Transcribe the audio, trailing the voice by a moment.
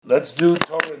Let's do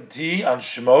Torah and T on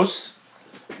Shemos.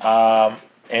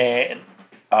 And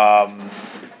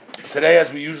today,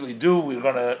 as we usually do, we're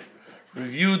going to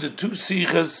review the two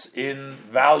sichas in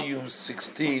volume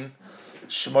 16,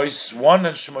 Shemos 1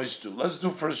 and Shemos 2. Let's do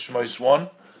first Shemos 1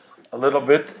 a little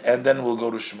bit, and then we'll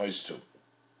go to Shemos 2.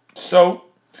 So,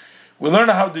 we learn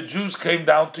how the Jews came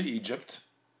down to Egypt.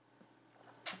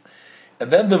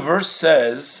 And then the verse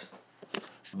says,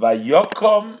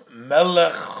 Vayokom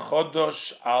melech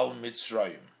chodosh al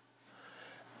Mitzrayim.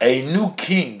 A new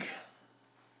king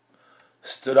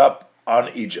stood up on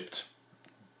Egypt.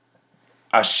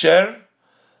 Asher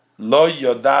lo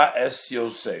yoda es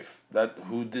Yosef, that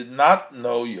who did not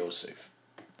know Yosef.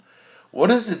 What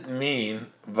does it mean,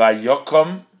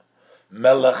 Vayokom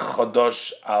melech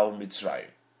chodosh al Mitzrayim?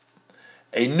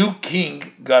 A new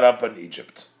king got up on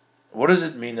Egypt. What does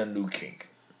it mean, a new king?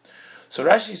 So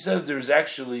Rashi says there's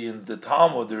actually, in the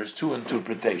Talmud, there's two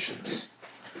interpretations.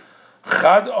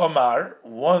 Chad Omar,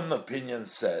 one opinion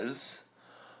says,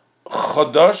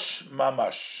 Chodosh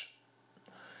Mamash.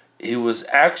 He was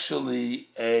actually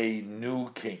a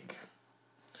new king.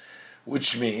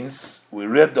 Which means, we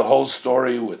read the whole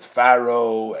story with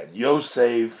Pharaoh and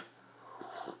Yosef,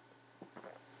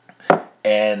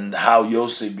 and how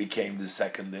Yosef became the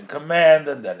second in command,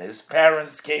 and then his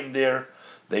parents came there.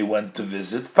 They went to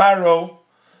visit Pharaoh,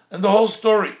 and the whole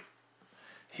story.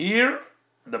 Here,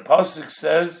 the pasuk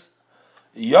says,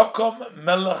 Yokom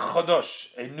melech chodosh,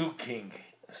 a new king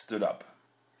stood up.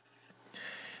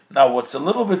 Now, what's a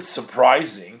little bit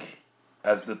surprising,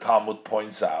 as the Talmud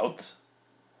points out,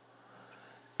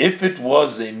 if it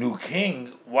was a new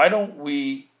king, why don't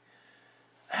we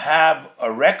have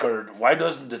a record? Why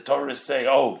doesn't the Torah say,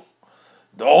 oh,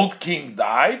 the old king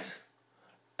died,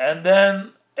 and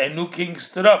then a new king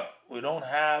stood up? We don't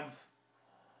have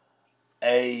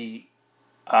a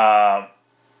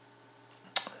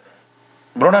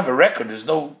record. There's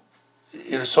no,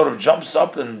 it sort of jumps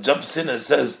up and jumps in and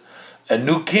says a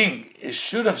new king. It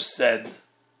should have said,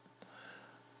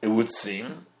 it would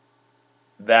seem,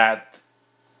 that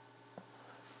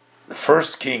the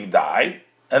first king died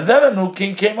and then a new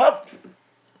king came up.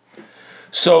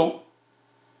 So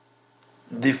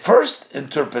the first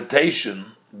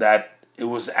interpretation, that it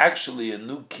was actually a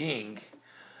new king,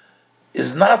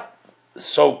 is not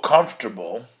so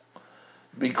comfortable,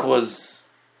 because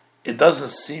it doesn't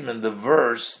seem in the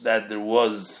verse that there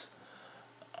was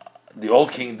the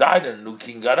old king died and a new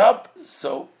king got up.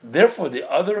 So therefore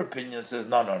the other opinion says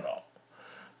no,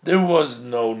 there was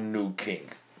no new king.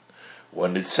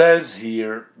 When it says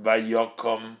here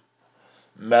Vayokom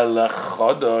melech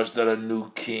chodosh, that a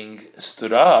new king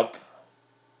stood up,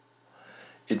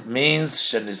 it means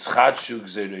shenischachu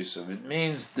gzeiros. It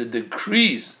means the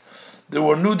decrees. There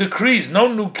were new decrees, no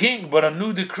new king, but a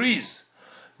new decrees.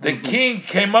 The king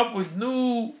came up with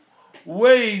new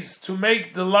ways to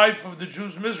make the life of the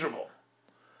Jews miserable.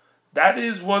 That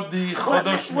is what the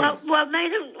chodosh means. What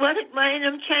made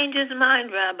him change his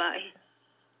mind, Rabbi?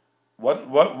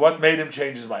 What made him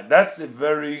change his mind? That's a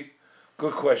very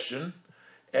good question,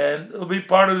 and it'll be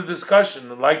part of the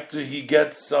discussion. I'd like to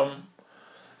get some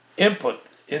input.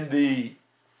 In the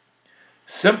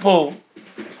simple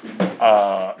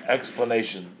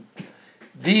explanation,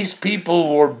 these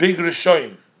people were big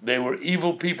Rishoyim. They were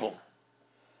evil people.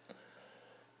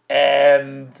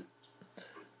 And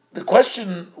the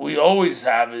question we always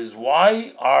have is,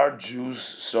 why are Jews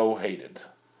so hated?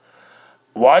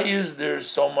 Why is there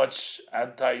so much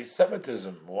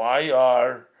anti-Semitism? Why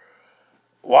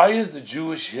is the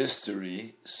Jewish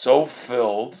history so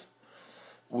filled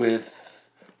with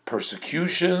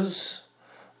persecutions,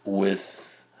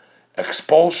 with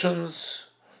expulsions,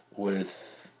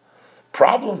 with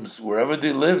problems wherever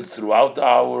they lived throughout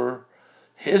our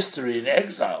history in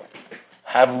exile?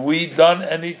 Have we done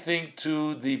anything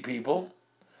to the people?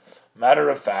 Matter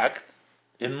of fact,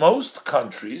 in most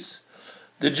countries,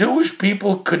 the Jewish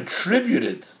people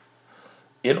contributed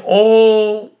in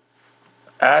all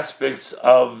aspects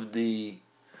of the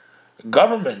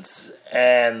governments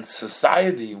and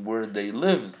society where they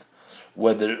lived,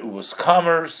 whether it was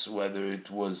commerce, whether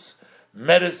it was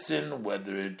medicine,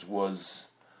 whether it was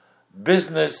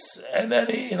business, and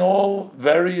in all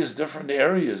various different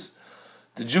areas.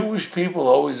 The Jewish people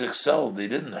always excelled. They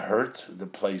didn't hurt the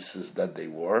places that they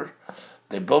were.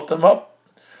 They built them up.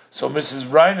 So, Mrs.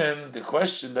 Reinen, the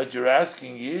question that you're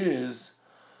asking is,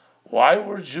 why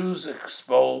were Jews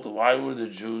expelled? Why were the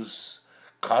Jews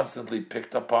constantly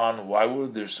picked upon? Why were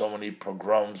there so many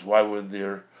pogroms? Why were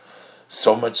there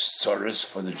so much sorrows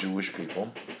for the Jewish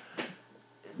people?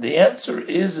 The answer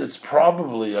is, it's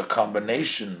probably a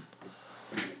combination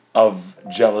of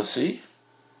jealousy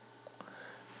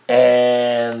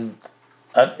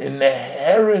an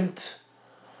inherent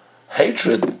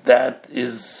hatred that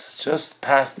is just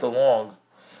passed along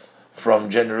from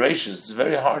generations. It's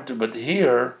very hard to, but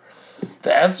here,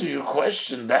 to answer your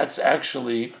question, that's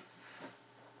actually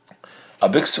a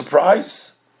big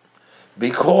surprise,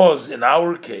 because in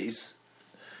our case,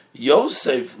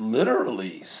 Yosef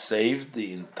literally saved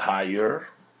the entire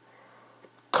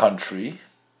country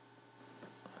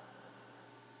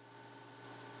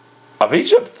of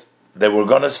Egypt. They were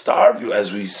going to starve you.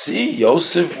 As we see,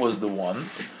 Yosef was the one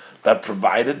that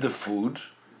provided the food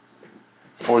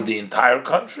for the entire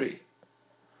country.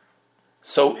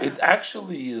 So it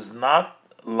actually is not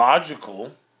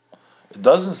logical. It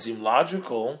doesn't seem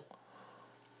logical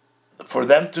for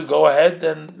them to go ahead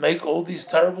and make all these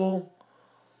terrible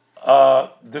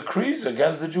decrees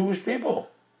against the Jewish people.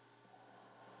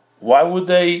 Why would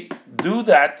they do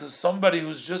that to somebody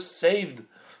who's just saved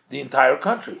the entire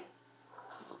country?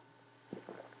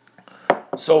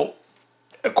 So,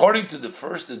 according to the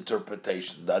first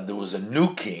interpretation, that there was a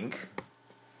new king,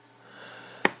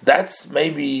 that's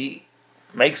maybe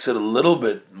makes it a little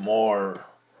bit more,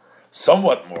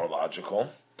 somewhat more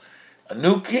logical. A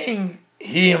new king,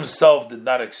 he himself did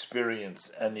not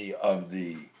experience any of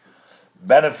the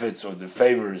benefits or the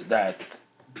favors that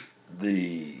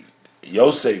the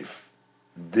Yosef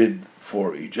did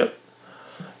for Egypt.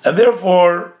 And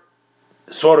therefore,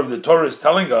 sort of the Torah is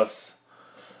telling us,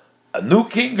 a new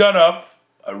king got up,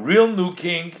 a real new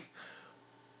king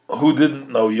who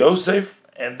didn't know Yosef,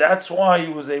 and that's why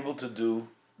he was able to do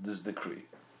this decree.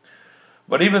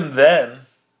 But even then,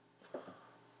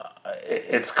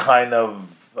 it's kind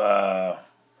of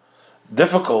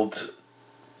difficult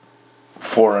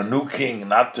for a new king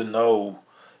not to know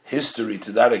history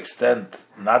to that extent,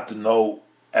 not to know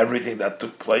everything that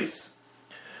took place,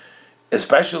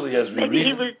 especially as we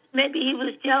read. Maybe he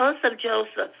was jealous of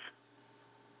Joseph.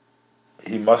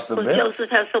 He must have been.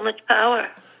 Joseph has so much power.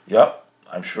 Yep,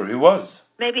 I'm sure he was.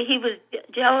 Maybe he was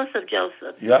jealous of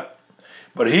Joseph. Yep.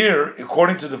 But here,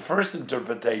 according to the first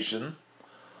interpretation,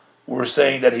 we're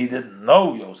saying that he didn't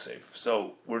know Yosef.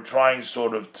 So we're trying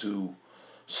sort of to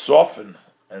soften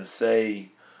and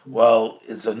say, well,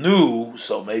 it's a new,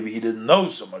 so maybe he didn't know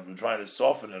so much. We're trying to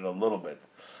soften it a little bit.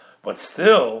 But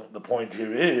still, the point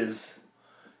here is,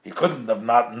 he couldn't have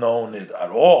not known it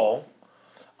at all.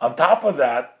 On top of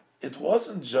that, it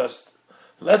wasn't just,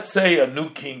 let's say a new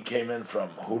king came in from,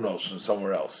 who knows, from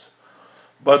somewhere else.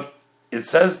 But it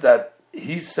says that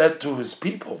he said to his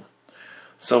people,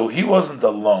 so he wasn't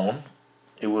alone,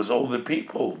 it was all the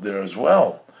people there as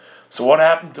well. So what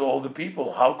happened to all the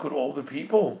people? How could all the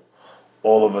people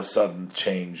all of a sudden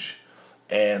change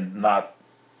and not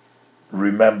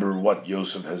remember what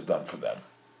Yosef has done for them?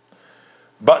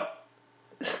 But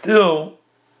still,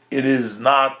 it is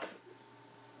not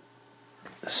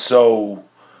so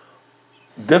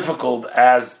difficult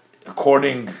as,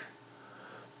 according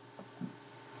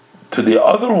to the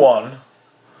other one,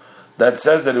 that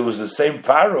says that it was the same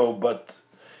Pharaoh, but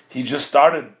he just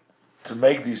started to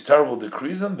make these terrible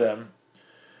decrees on them.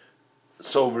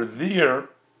 So over there,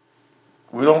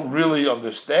 we don't really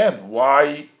understand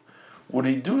why would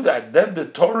he do that. Then the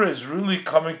Torah is really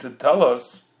coming to tell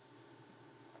us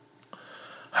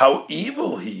how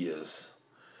evil he is.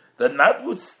 That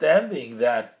notwithstanding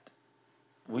that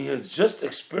we have just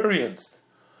experienced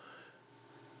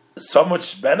so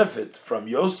much benefit from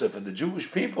Yosef and the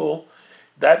Jewish people,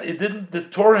 that it didn't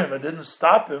deter him, it didn't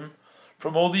stop him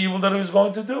from all the evil that he was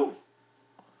going to do.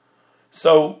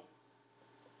 So,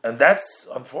 and that's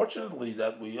unfortunately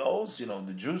that we also,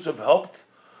 the Jews have helped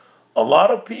a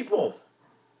lot of people,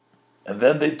 and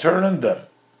then they turn on them.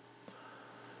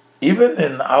 Even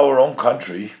in our own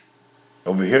country,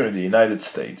 over here in the United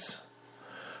States,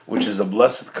 which is a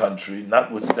blessed country,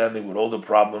 notwithstanding with all the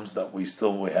problems that we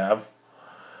have,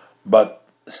 but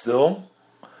still,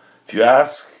 if you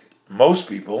ask most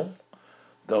people,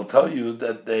 they'll tell you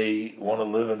that they want to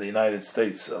live in the United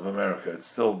States of America. It's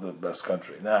still the best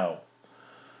country. Now,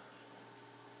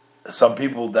 some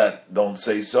people that don't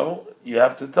say so, you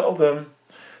have to tell them,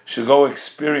 should go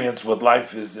experience what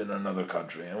life is in another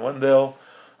country. And when they'll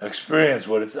experience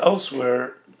what it's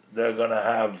elsewhere, they're going to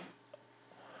have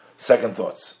second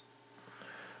thoughts.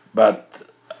 But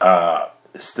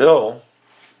still,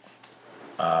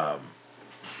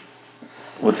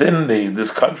 within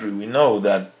this country, we know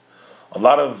that a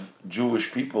lot of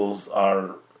Jewish peoples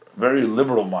are very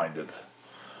liberal-minded.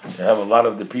 You have a lot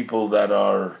of the people that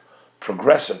are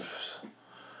progressives.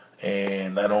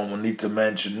 And I don't need to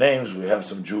mention names. We have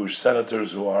some Jewish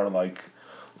senators who are like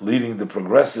leading the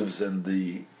progressives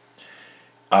and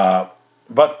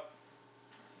but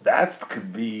that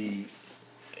could be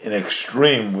in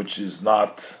extreme, which is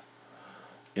not,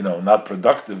 not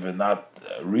productive and not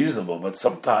reasonable. But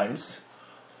sometimes,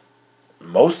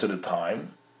 most of the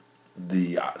time,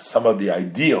 some of the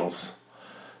ideals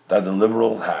that the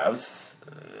liberal has,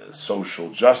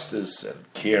 social justice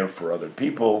and care for other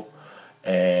people,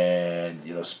 and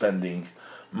spending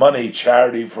money,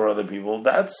 charity for other people,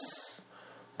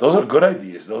 those are good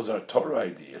ideas. Those are Torah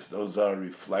ideas. Those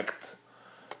reflect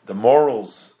the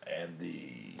morals and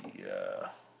the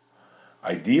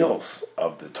ideals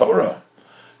of the Torah,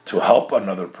 to help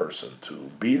another person, to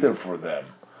be there for them.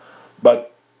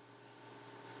 But,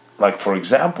 like for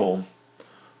example,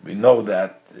 we know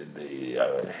that in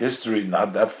the history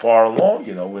not that far along,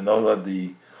 we know that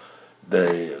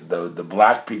the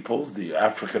black peoples, the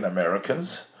African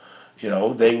Americans,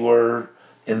 they were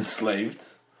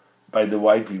enslaved by the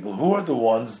white people, who are the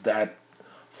ones that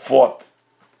fought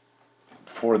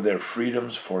for their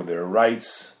freedoms, for their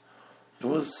rights. It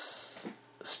was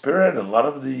Spirit. A lot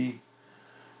of the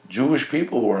Jewish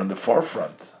people were in the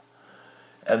forefront.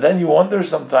 And then you wonder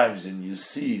sometimes, and you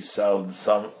see some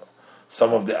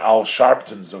of the Al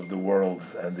Sharptons of the world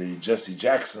and the Jesse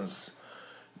Jacksons,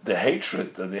 the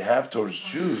hatred that they have towards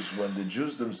Jews, when the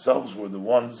Jews themselves were the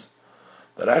ones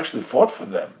that actually fought for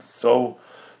them. So,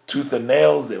 tooth and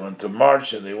nails, they went to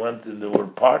march, and they were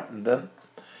part, and then...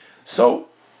 So,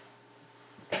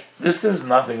 this is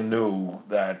nothing new,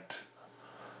 that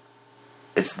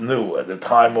it's new. At the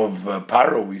time of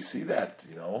Paro, we see that,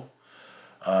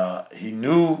 he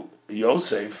knew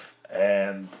Yosef,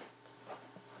 and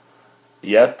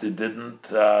yet it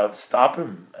didn't stop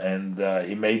him, and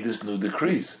he made this new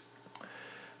decrees.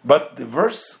 But the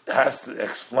verse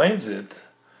explains it.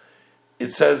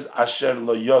 It says, Asher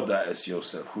lo yoda es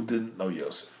Yosef, who didn't know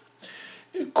Yosef.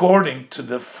 According to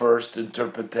the first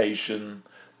interpretation,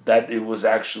 that it was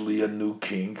actually a new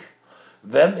king,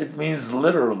 then it means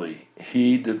literally,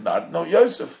 he did not know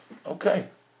Yosef. Okay.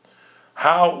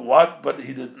 How, what, but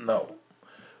he didn't know.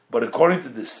 But according to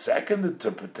the second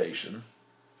interpretation,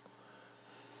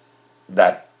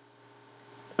 that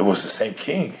it was the same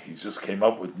king, he just came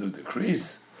up with new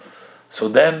decrees. So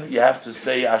then you have to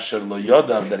say Asher lo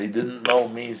yodav, that he didn't know,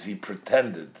 means he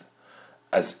pretended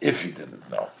as if he didn't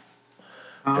know.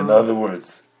 In other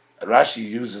words, Rashi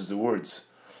uses the words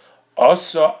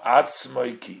Asa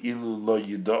atzmoi ki'ilu lo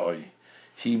yidoi.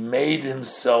 He made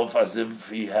himself as if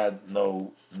he had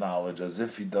no knowledge, as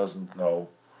if he doesn't know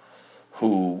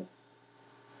who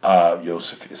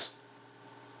Yosef is.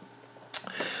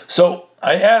 So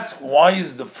I ask, why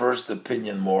is the first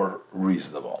opinion more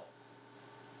reasonable?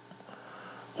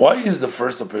 Why is the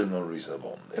first opinion more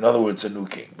reasonable? In other words, a new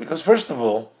king. Because first of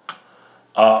all,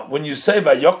 when you say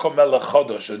Vayokom melech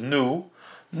chodosh, a new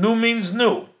means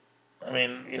new. I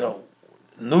mean,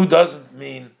 new doesn't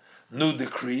mean new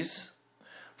decrees.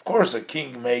 Of course, a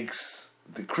king makes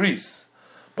decrees,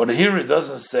 but here it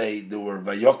doesn't say there were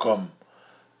Vayokom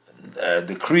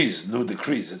decrees, new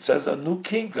decrees. It says a new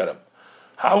king got him.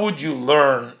 How would you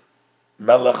learn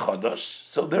Melech Chodosh?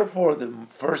 So therefore, the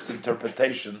first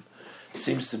interpretation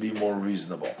seems to be more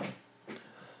reasonable.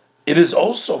 It is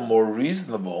also more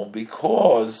reasonable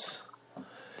because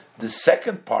the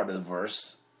second part of the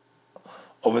verse,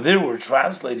 over there we're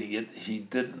translating it, he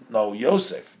didn't know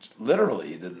Yosef. Literally,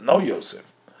 he didn't know Yosef.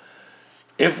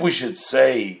 If we should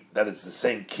say that it's the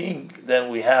same king, then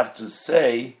we have to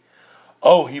say,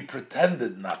 he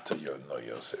pretended not to know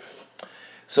Yosef.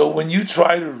 So when you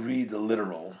try to read the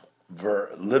literal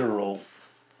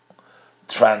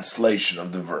translation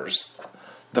of the verse,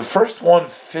 the first one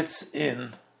fits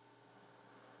in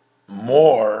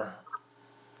more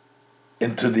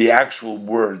into the actual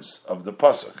words of the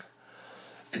pasuk.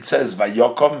 It says,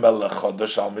 "Vayokom melech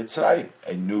chodosh al Mitzrayim."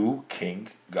 A new king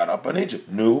got up in Egypt.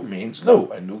 New means new,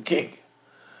 a new king.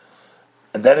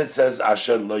 And then it says,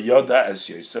 "Asher lo yoda es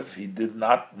Yosef." He did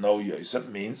not know Yosef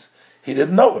means he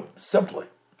didn't know him. Simply,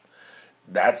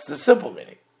 that's the simple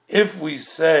meaning. If we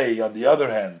say, on the other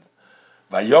hand,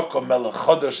 "Vayokom melech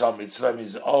chodosh al Mitzrayim,"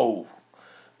 means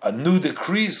a new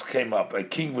decrees came up. A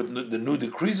king with the new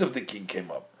decrees of the king came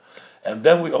up. And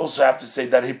then we also have to say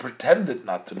that he pretended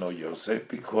not to know Yosef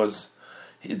because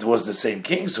it was the same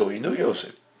king, so he knew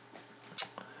Yosef.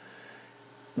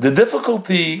 The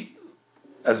difficulty,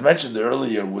 as mentioned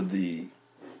earlier, with the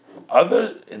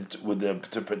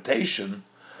interpretation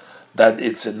that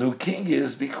it's a new king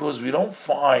is because we don't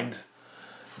find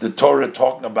the Torah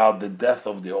talking about the death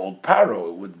of the old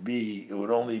Paro. It would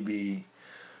only be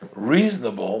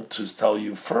reasonable to tell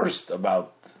you first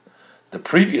about the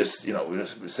previous,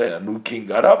 we say a new king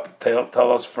got up.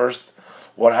 Tell us first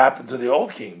what happened to the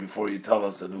old king before you tell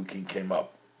us the new king came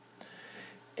up.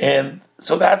 And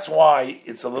so that's why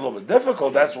it's a little bit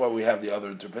difficult. That's why we have the other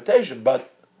interpretation.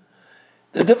 But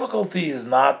the difficulty is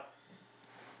not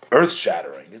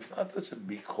earth-shattering. It's not such a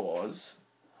big cause.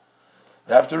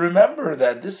 We have to remember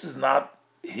that this is not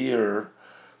here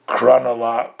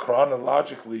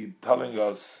chronologically telling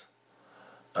us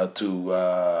to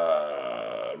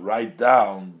write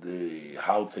down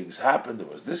how things happened. There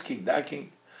was this king, that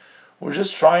king. We're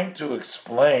just trying to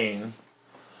explain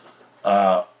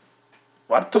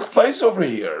what took place over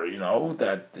here.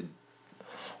 That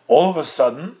all of a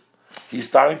sudden he's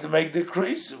starting to make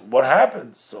decrees. What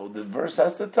happened? So the verse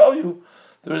has to tell you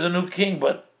there is a new king,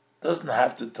 but doesn't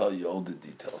have to tell you all the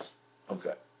details.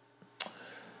 Okay.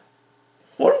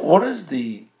 What is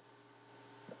the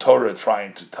Torah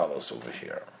trying to tell us over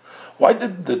here? Why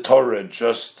did the Torah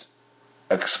just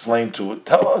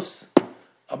tell us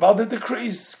about the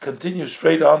decrees? Continue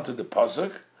straight on to the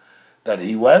pasuk that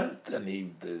he went and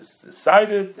he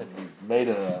decided and he made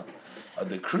a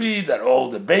decree that all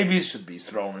the babies should be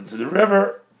thrown into the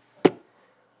river.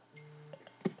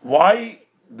 Why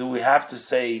do we have to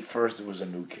say first it was a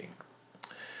new king?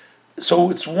 So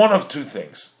it's one of two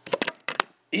things.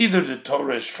 Either the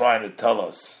Torah is trying to tell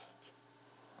us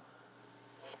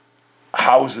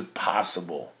how is it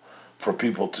possible for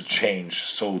people to change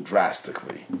so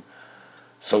drastically.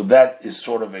 So that is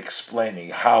sort of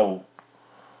explaining how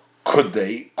could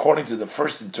they, according to the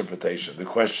first interpretation, the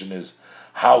question is,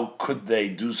 how could they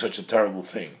do such a terrible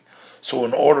thing? So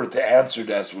in order to answer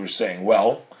that, we're saying,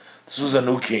 well, this was a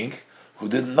new king who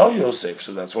didn't know Yosef,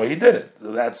 so that's why he did it.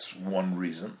 So that's one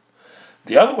reason.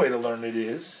 The other way to learn it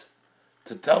is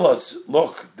to tell us,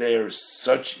 look, there's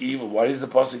such evil. Why is the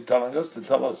pasuk telling us? To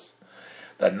tell us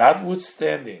that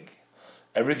notwithstanding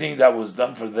everything that was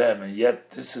done for them, and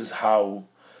yet this is how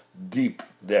deep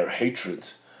their hatred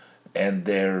and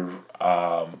their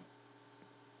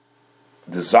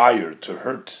desire to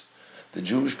hurt the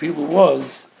Jewish people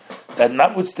was, that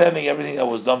notwithstanding everything that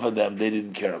was done for them, they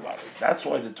didn't care about it. That's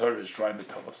why the Torah is trying to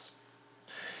tell us.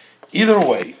 Either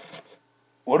way,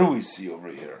 what do we see over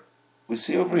here? We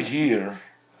see over here,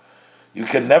 you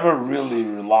can never really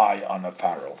rely on a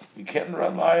pharaoh. You can't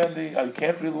rely on I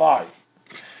can't rely.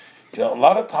 A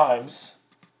lot of times,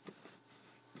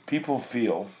 people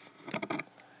feel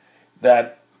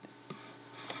that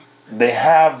they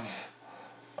have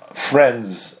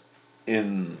friends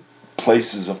in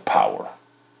places of power.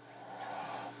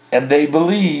 And they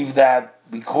believe that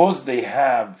because they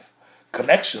have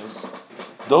connections,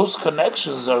 those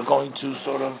connections are going to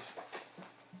sort of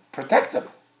protect them.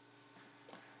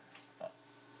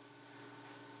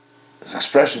 This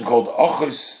expression called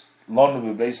Ochos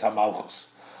Lonu Bebeis HaMalchus,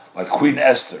 like Queen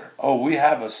Esther. Oh, we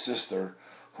have a sister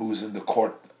who's in the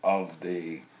court of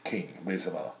the king, Beis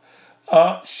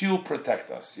HaMalchus. She'll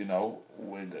protect us,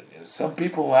 Some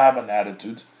people have an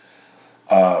attitude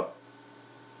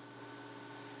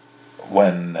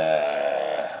when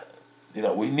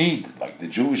we need, like the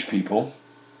Jewish people,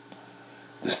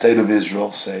 the state of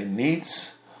Israel,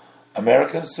 needs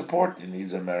American support. It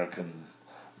needs American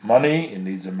money. It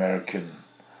needs American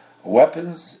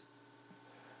weapons.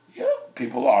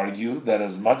 People argue that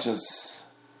as much as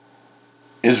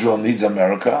Israel needs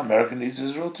America, America needs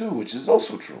Israel too, which is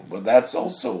also true. But that's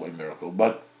also a miracle.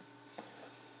 But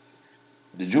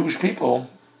the Jewish people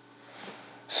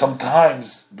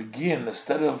sometimes begin,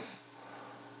 instead of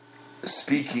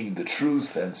speaking the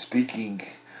truth and speaking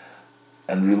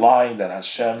and relying that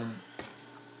Hashem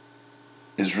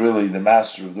is really the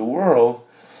master of the world,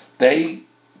 they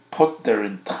put their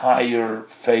entire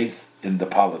faith in the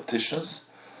politicians.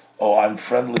 Oh, I'm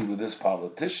friendly with this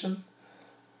politician.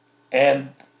 And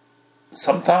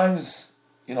sometimes,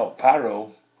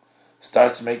 Paro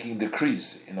starts making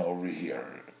decrees, over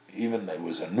here. Even it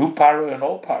was a new Paro and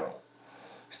old Paro.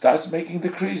 Starts making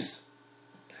decrees.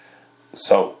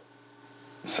 So,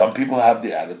 some people have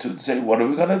the attitude to say, what are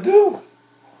we going to do?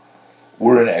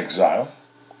 We're in exile.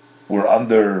 We're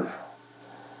under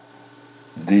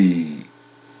the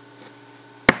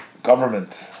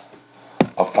government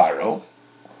of Pharaoh.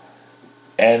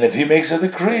 And if he makes a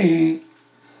decree,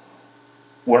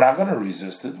 we're not going to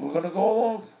resist it. We're going to go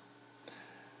along.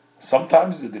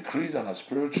 Sometimes the decrees on a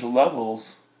spiritual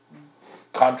levels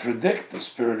contradict the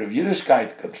spirit of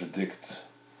Yiddishkeit, contradict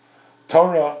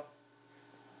Torah.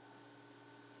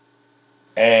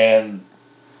 And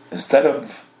instead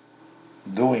of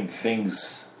doing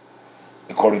things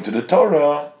according to the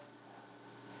Torah,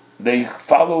 they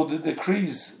follow the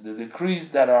decrees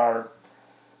that are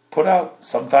put out.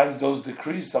 Sometimes those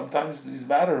decrees, sometimes these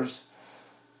matters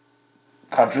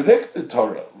contradict the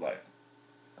Torah.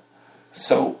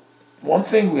 So one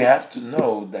thing we have to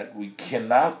know, that we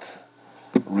cannot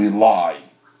rely.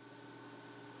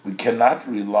 We cannot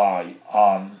rely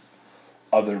on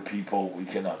other people. We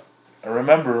cannot. I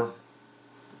remember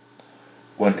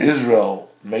when Israel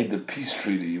made the peace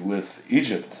treaty with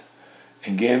Egypt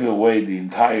and gave away the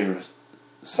entire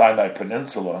Sinai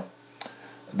Peninsula,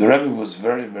 the Rebbe was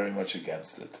very, very much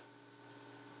against it.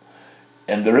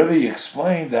 And the Rebbe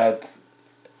explained that,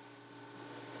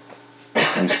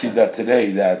 and we see that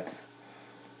today, that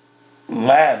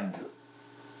land,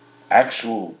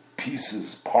 actual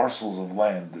pieces, parcels of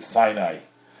land, the Sinai,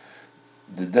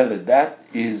 the desert, that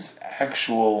is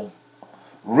actual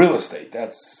real estate,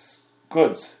 that's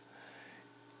goods.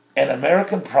 And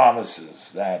American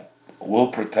promises that we'll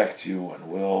protect you and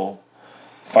we'll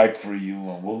fight for you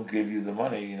and we'll give you the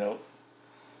money,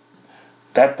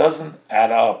 that doesn't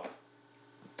add up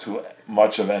to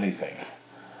much of anything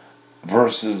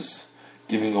versus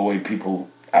giving away people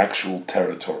actual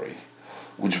territory,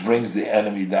 which brings the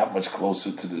enemy that much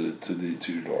closer to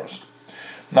your doors.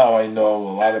 Now I know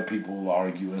a lot of people will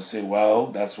argue and say, well,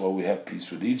 that's why we have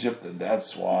peace with Egypt, and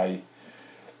that's why.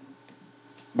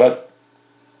 But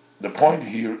the point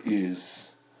here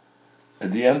is,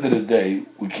 at the end of the day,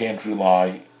 we can't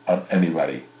rely on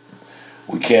anybody.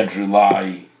 We can't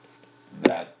rely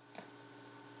that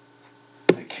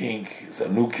the king is a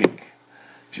new king.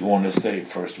 If you want to say,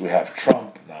 first we have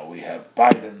Trump, now we have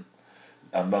Biden,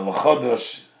 Melech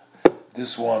Chodesh.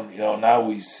 This one, now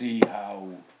we see how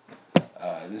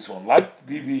this one liked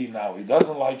Bibi, now he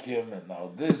doesn't like him, and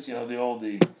now this, all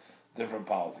the different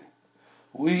policy.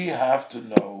 We have to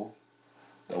know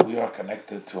that we are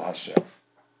connected to Hashem.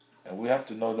 And we have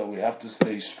to know that we have to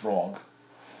stay strong.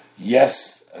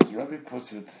 Yes, as Rebbe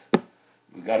puts it,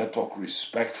 we got to talk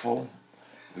respectful.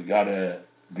 We got to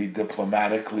be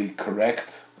diplomatically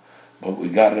correct, but we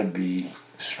got to be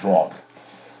strong.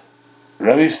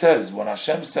 Rebbe says, when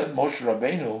Hashem sent Moshe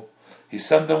Rabbeinu, he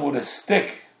sent them with a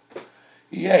stick.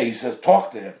 Yeah, he says, talk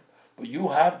to him. But you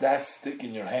have that stick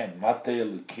in your hand. Matei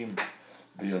Elokim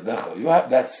b'yodecha. You have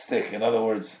that stick. In other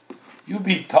words, you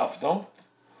be tough. Don't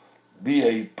be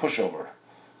a pushover.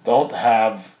 Don't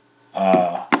have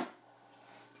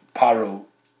Paro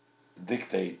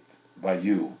dictate by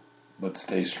you, but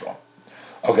stay strong.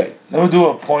 Okay, let me do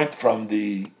a point from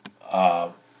the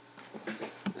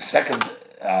second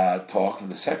talk, from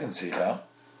the second sikha.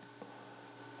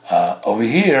 Over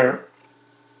here,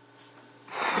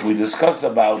 we discuss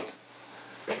about,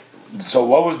 so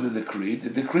what was the decree?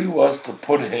 The decree was to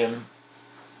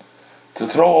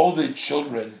throw all the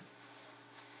children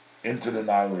into the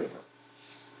Nile River.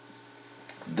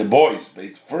 The boys,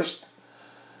 first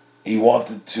he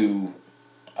wanted to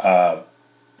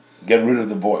get rid of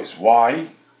the boys. Why?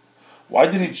 Why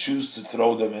did he choose to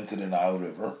throw them into the Nile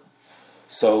River?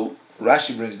 So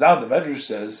Rashi brings down, the Medrash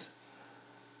says,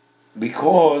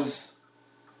 because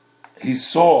he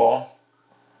saw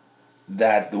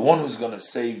that the one who's going to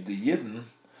save the Yidden,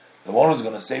 the one who's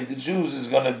going to save the Jews, is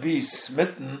going to be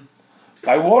smitten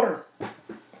by water.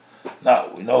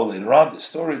 Now, we know later on the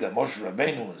story that Moshe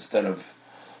Rabbeinu, instead of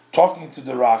talking to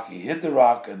the rock, he hit the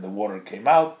rock and the water came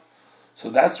out. So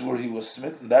that's where he was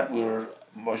smitten, that's where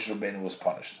Moshe Rabbeinu was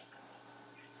punished.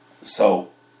 So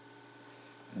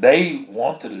they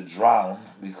wanted to drown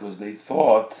because they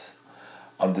thought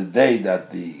on the day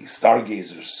that the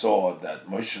stargazers saw that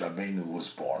Moshe Rabbeinu was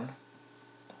born,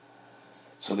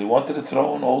 so they wanted to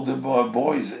throw in all the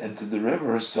boys into the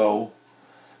river, so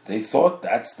they thought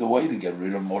that's the way to get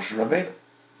rid of Moshe Rabbeinu.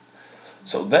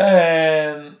 So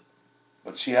then,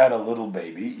 but she had a little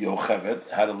baby, Yocheved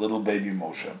had a little baby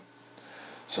Moshe.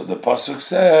 So the pasuk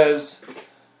says,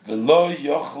 "V'lo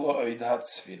yochlo oid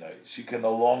hatzfinai." She can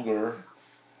no longer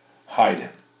hide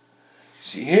him.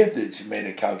 She hid it. She made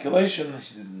a calculation.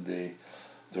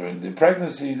 During the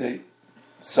pregnancy,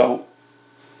 so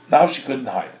now she couldn't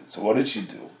hide it. So what did she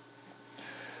do?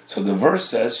 So the verse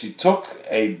says she took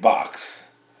a box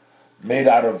made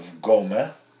out of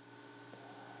goma,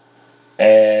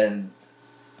 and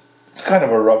it's kind of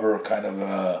a rubber,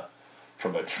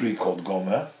 from a tree called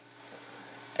goma,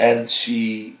 and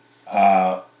she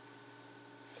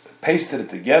pasted it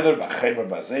together.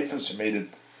 She made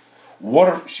it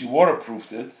water. She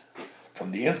waterproofed it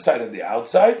from the inside and the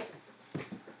outside.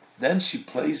 Then she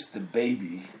placed the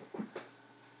baby,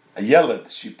 a yeled.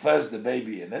 She placed the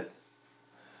baby in it.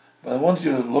 But I want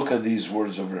you to look at these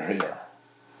words over here.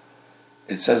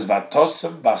 It says,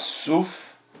 "Vatosem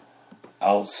basuf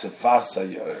al sefas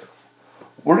hayor."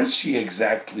 Where did she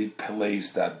exactly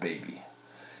place that baby?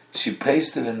 She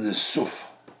placed it in the suf.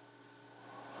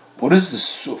 What is the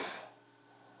suf?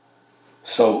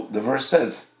 So the verse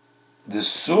says, the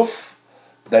suf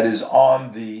that is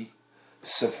on the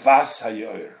sefas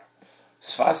hayor.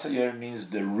 Sfas Hayer means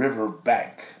the river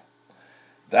bank.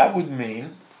 That would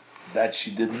mean that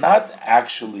she did not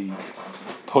actually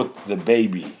put the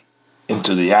baby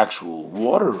into the actual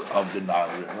water of the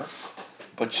Nile River,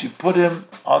 but she put him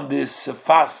on the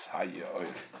Sfas Hayer,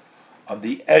 on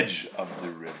the edge of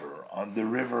the river, on the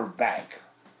river bank.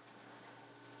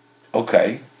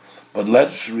 Okay, but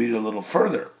let's read a little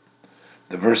further.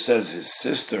 The verse says his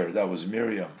sister, that was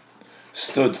Miriam,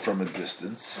 stood from a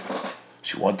distance.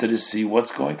 She wanted to see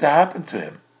what's going to happen to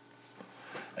him.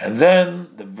 And then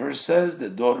the verse says the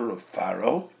daughter of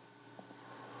Pharaoh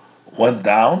went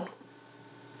down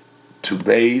to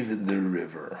bathe in the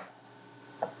river.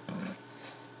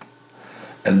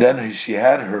 And then she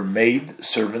had her maid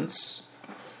servants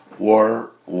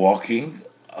were walking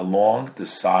along the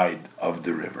side of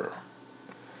the river.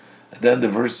 And then the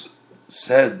verse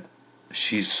said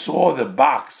she saw the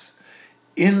box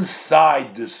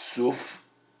inside the suf.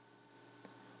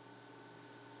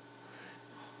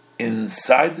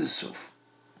 Inside the suf.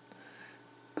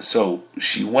 So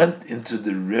she went into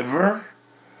the river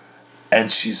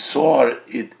and she saw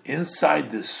it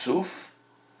inside the suf,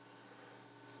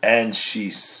 and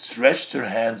she stretched her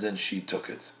hands and she took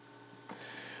it.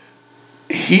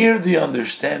 Here the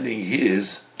understanding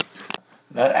is,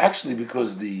 now actually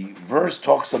because the verse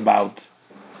talks about,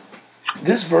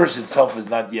 this verse itself is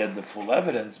not yet the full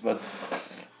evidence, but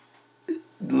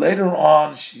later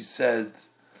on she said,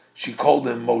 she called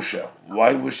him Moshe.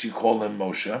 Why was she call him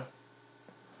Moshe?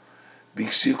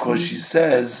 Because she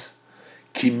says,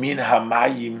 Kimin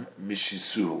hamayim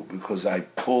mishisu, because I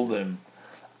pulled him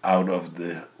out of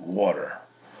the water.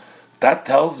 That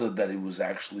tells her that he was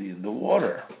actually in the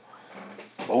water.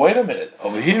 But wait a minute,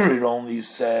 over here it only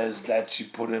says that she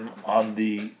put him on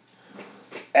the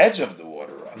edge of the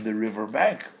water, on the river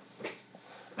bank.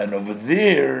 And over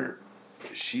there,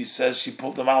 she says she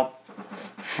pulled him out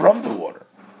from the water.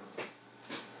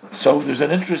 So there's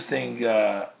an interesting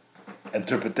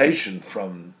interpretation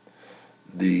from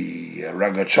the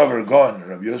Ragachover Gon,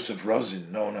 Rabbi Yosef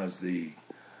Rosin, known as the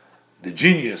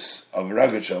genius of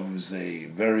Ragachover, who's a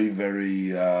very,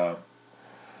 very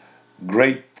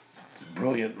great,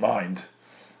 brilliant mind,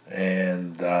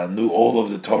 and knew all of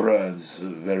the Torah,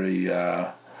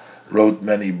 and wrote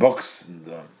many books.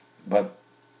 But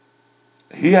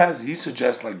he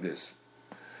suggests like this.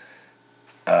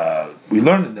 We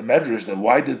learn in the Medrash that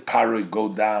why did Parah go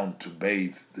down to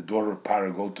bathe? The daughter of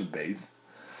Parah go to bathe.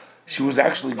 She was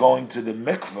actually going to the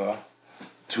mikveh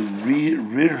to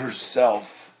rid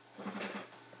herself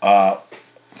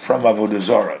from Avodah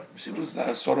Zarah. It was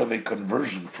sort of a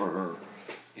conversion for her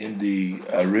in the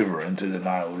river, into the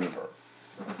Nile River.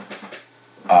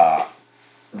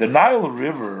 The Nile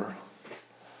River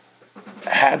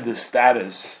had the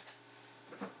status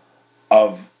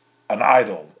of an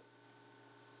idol,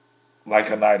 like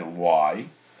an idol. Why?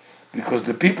 Because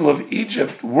the people of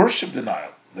Egypt worshipped the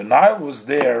Nile. The Nile was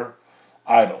their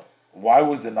idol. Why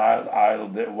was the Nile idol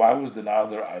there? Why was the Nile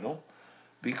their idol?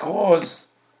 Because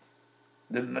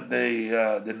the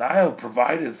Nile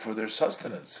provided for their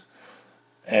sustenance,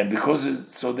 and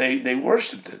so they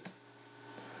worshipped it.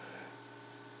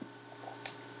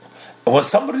 And when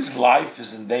somebody's life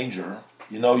is in danger,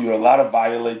 you're allowed to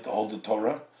violate all the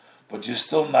Torah, but you're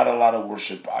still not allowed to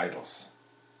worship idols.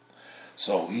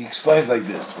 So he explains like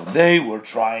this: when they were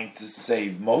trying to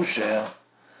save Moshe,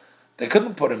 they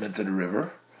couldn't put him into the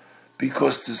river,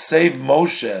 because to save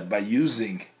Moshe by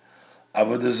using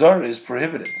Avodah Zarah is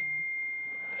prohibited.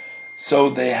 So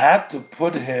they had to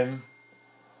put him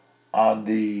on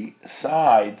the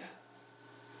side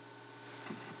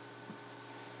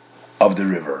of the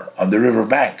river, on the river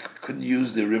bank. Couldn't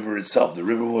use the river itself. The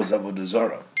river was Avodah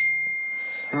Zarah.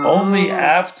 Only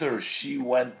after she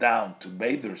went down to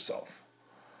bathe herself,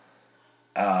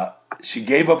 she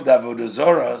gave up the Avodah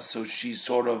Zarah, so she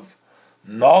sort of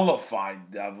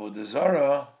nullified the Avodah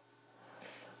Zarah.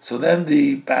 So then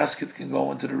the basket can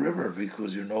go into the river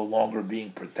because you're no longer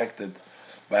being protected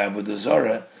by Avodah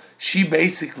Zarah. She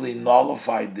basically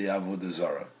nullified the Avodah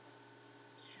Zarah.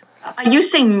 Are you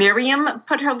saying Miriam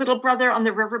put her little brother on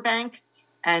the riverbank,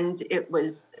 and it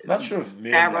was I'm not sure if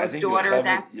Miriam, I think daughter,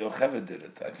 Yocheved did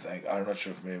it, I think. I'm not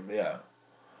sure if Miriam,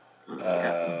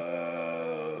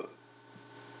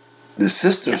 the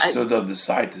sister stood on the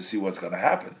side to see what's going to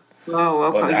happen. Oh,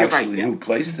 okay. But actually, who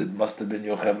placed it must have been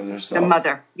Yocheved herself. The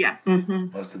mother, yeah.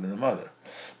 Mm-hmm. Must have been the mother.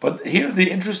 But here the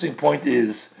interesting point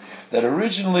is that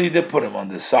originally they put him on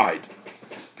the side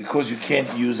because you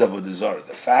can't use Avodah Zarah.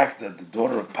 The fact that the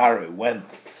daughter of Parah went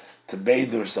to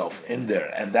bathe herself in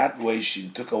there, and that way she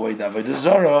took away the Avodah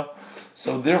Zarah,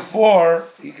 so therefore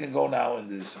he can go now in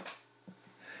this.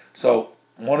 So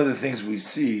one of the things we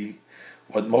see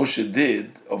what Moshe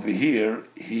did over here,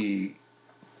 he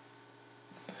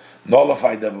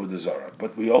nullified the Avodah Zarah.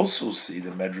 But we also see,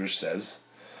 the Medrash says,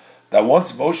 that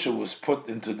once Moshe was put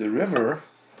into the river,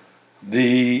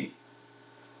 the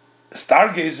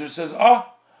stargazer says,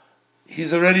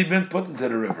 he's already been put into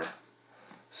the river.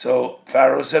 So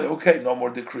Pharaoh said, okay, no more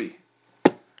decree.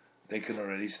 They can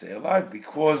already stay alive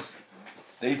because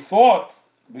they thought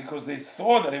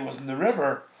that he was in the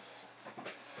river,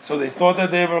 so they thought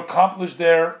that they have accomplished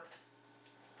their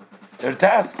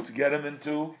task to get him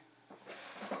into,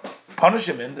 punish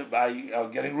him by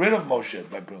getting rid of Moshe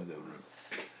by bringing the river.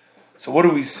 So what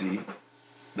do we see?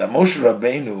 That Moshe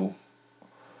Rabbeinu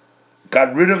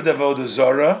got rid of the Avodah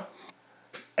Zarah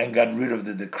and got rid of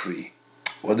the decree.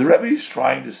 What the Rebbe is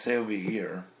trying to say over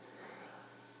here,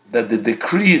 that the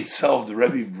decree itself, the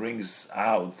Rebbe brings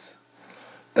out,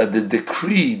 that the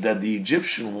decree that the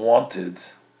Egyptian wanted,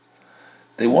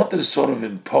 they wanted to sort of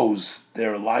impose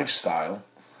their lifestyle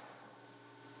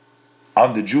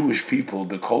on the Jewish people,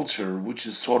 the culture, which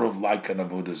is sort of like an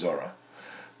Avodah Zarah.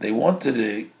 They wanted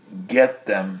to get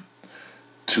them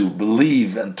to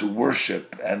believe and to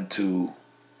worship and to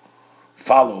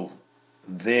follow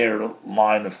their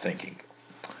line of thinking.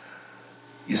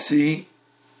 You see,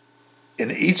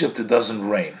 in Egypt it doesn't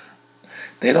rain.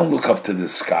 They don't look up to the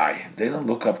sky. They don't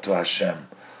look up to Hashem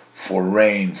for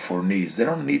rain, for needs. They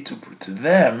don't need to. To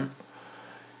them,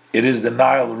 it is the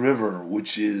Nile River,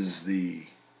 which is the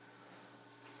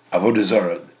Avodah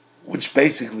Zarah, which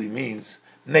basically means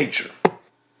nature.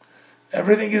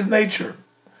 Everything is nature.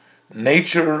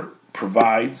 Nature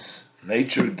provides,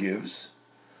 nature gives,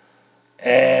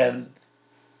 and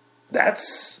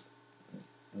that's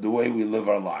the way we live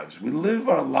our lives. We live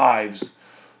our lives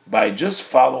by just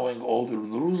following all the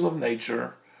rules of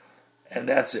nature, and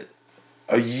that's it.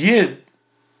 A Yid,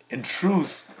 in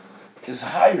truth, is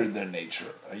higher than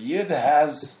nature. A Yid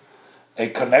has a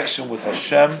connection with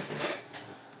Hashem,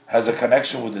 has a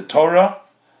connection with the Torah,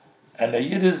 and a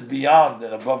Yid is beyond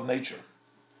and above nature.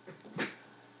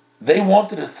 They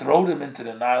wanted to throw them into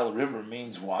the Nile River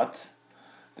means what?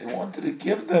 They wanted to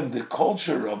give them the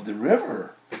culture of the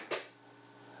river.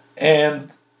 And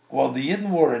while the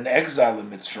Yidden were in exile in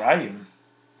Mitzrayim,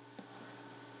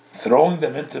 throwing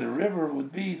them into the river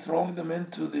would be throwing them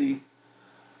into the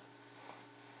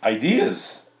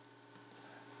ideas,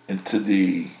 into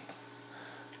the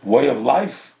way of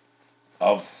life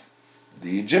of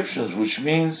the Egyptians, which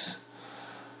means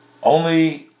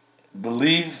only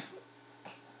believe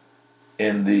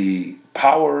in the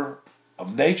power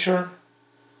of nature,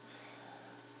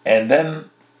 and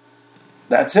then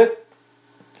that's it.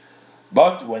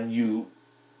 But when you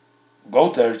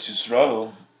go to Eretz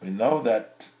Yisrael, we know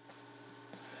that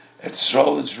Eretz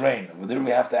Yisrael is rain. But there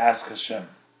we have to ask Hashem.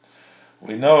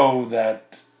 We know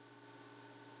that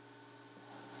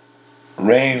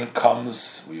rain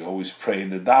comes, we always pray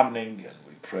in the davening, and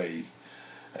we pray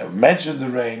and mention the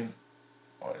rain,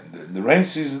 or in the rain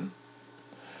season.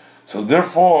 So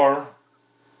therefore,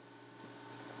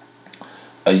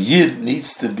 a Yid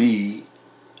needs to be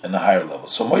in a higher level.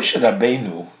 So Moshe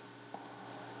Rabbeinu,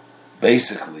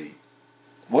 basically,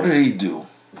 what did he do?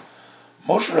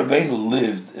 Moshe Rabbeinu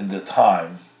lived in the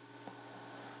time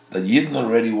that Yidden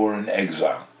already were in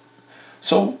exile.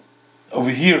 So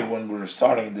over here, when we're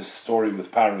starting this story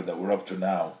with Paro that we're up to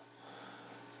now,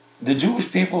 the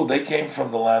Jewish people, they came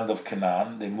from the land of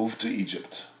Canaan, they moved to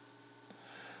Egypt.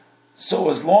 So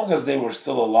as long as they were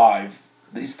still alive,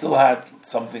 they still had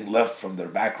something left from their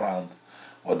background,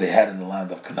 what they had in the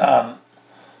land of Canaan.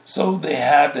 So they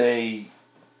had a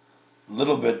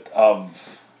little bit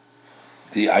of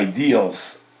the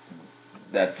ideals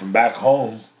that from back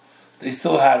home, they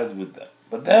still had it with them.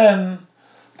 But then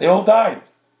they all died.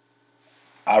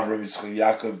 Avraham, Yitzchak,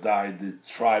 Yaakov died, the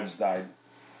tribes died.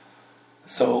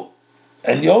 So,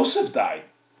 and Yosef died.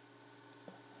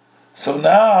 So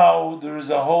now there is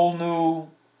a whole new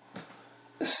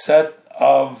set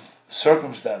of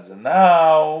circumstances. And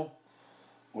now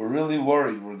we're really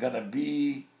worried. We're going to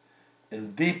be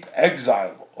in deep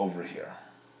exile over here.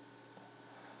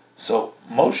 So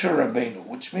Moshe Rabbeinu,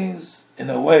 which means, in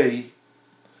a way,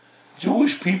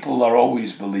 Jewish people are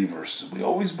always believers. We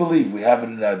always believe. We have it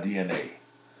in our DNA.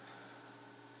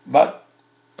 But,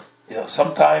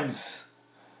 sometimes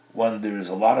when there's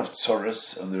a lot of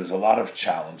tsuras and there's a lot of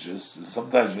challenges, and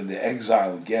sometimes when the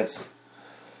exile gets,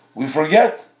 we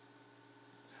forget.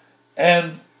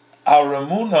 And our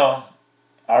emunah,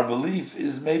 our belief,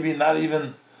 is maybe not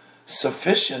even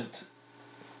sufficient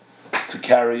to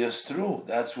carry us through.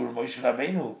 That's where Moshe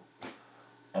Rabbeinu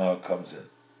comes in.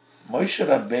 Moshe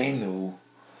Rabbeinu,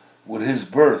 with his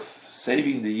birth,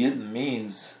 saving the Yidden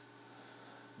means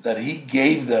that he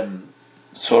gave them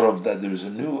sort of that there's a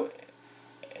new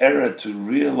era to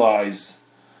realize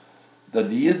that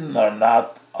the Yidden are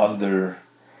not under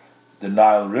the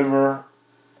Nile River,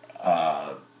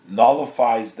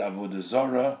 nullifies the Avodah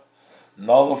Zarah,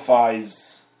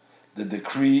 nullifies the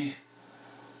decree,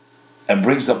 and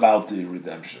brings about the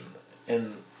redemption.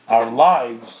 In our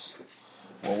lives,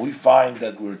 when we find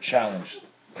that we're challenged,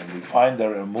 and we find that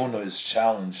our emunah is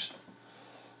challenged,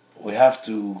 we have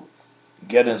to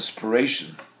get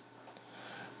inspiration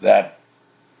that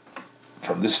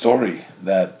from this story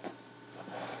that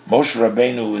Moshe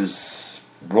Rabbeinu is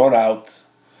brought out.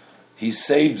 He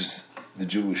saves the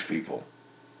Jewish people.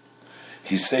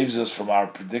 He saves us from our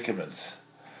predicaments.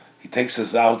 He takes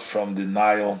us out from the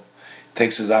Nile,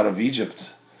 takes us out of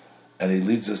Egypt, and he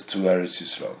leads us to Eretz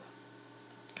Yisrael.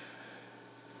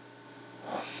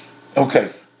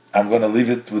 Okay, I'm going to leave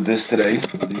it with this today,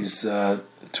 these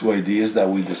two ideas that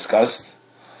we discussed.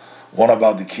 One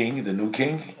about the king, the new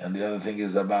king, and the other thing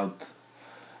is about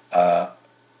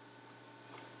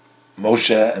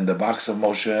Moshe and the box of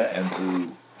Moshe,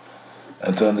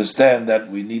 and to understand that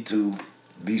we need to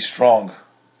be strong,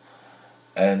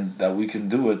 and that we can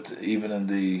do it even in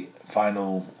the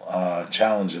final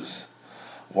challenges,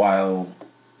 while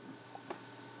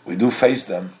we do face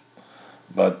them,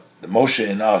 but the Moshe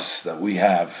in us that we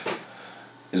have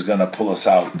is going to pull us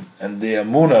out, and the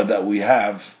emunah that we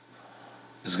have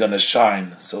is going to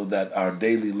shine so that our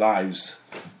daily lives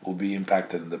will be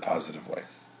impacted in the positive way.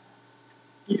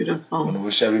 Beautiful. I want to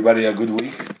wish everybody a good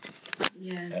week.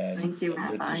 Yes, And thank you,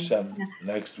 Rabbi. Hashem,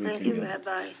 next week Thank you, again.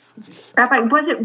 Rabbi. Rabbi, was it